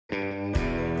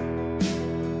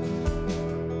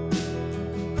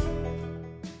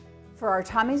For our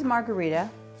Tommy's Margarita,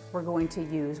 we're going to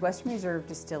use Western Reserve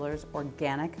Distillers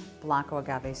Organic Blanco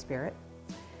Agave Spirit,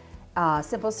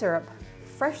 simple syrup,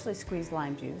 freshly squeezed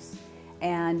lime juice,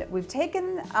 and we've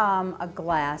taken a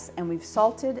glass and we've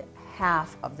salted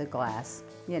half of the glass.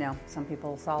 You know, some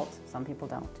people salt, some people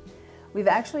don't. We've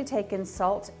actually taken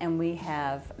salt and we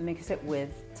have mixed it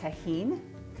with tahini,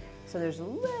 so there's a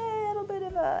little bit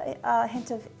of a hint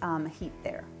of heat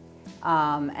there.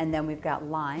 And then we've got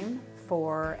lime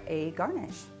for a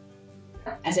garnish.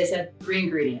 As I said, 3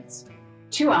 ingredients.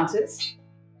 2 ounces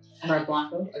of our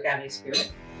Blanco agave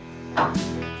spirit,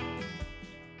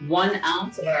 1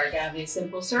 ounce of our agave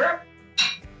simple syrup,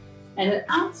 and 1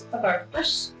 ounce of our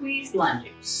fresh squeezed lime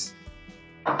juice.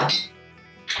 To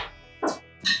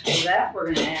that, we're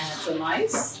going to add some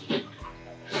ice.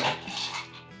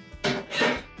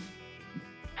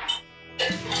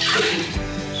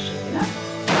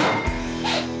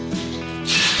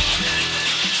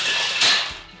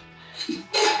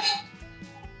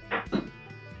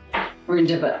 We're going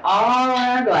to dip it all in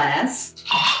our glass.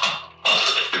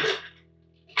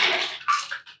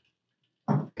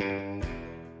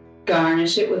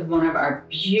 Garnish it with one of our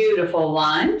beautiful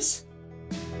limes.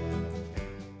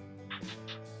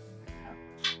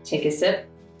 Take a sip.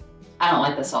 I don't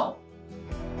like the salt.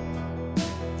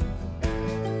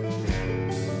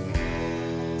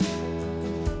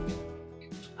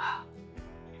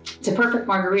 It's a perfect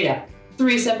margarita.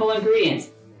 3 simple ingredients.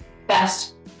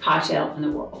 Best cocktail in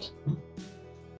the world.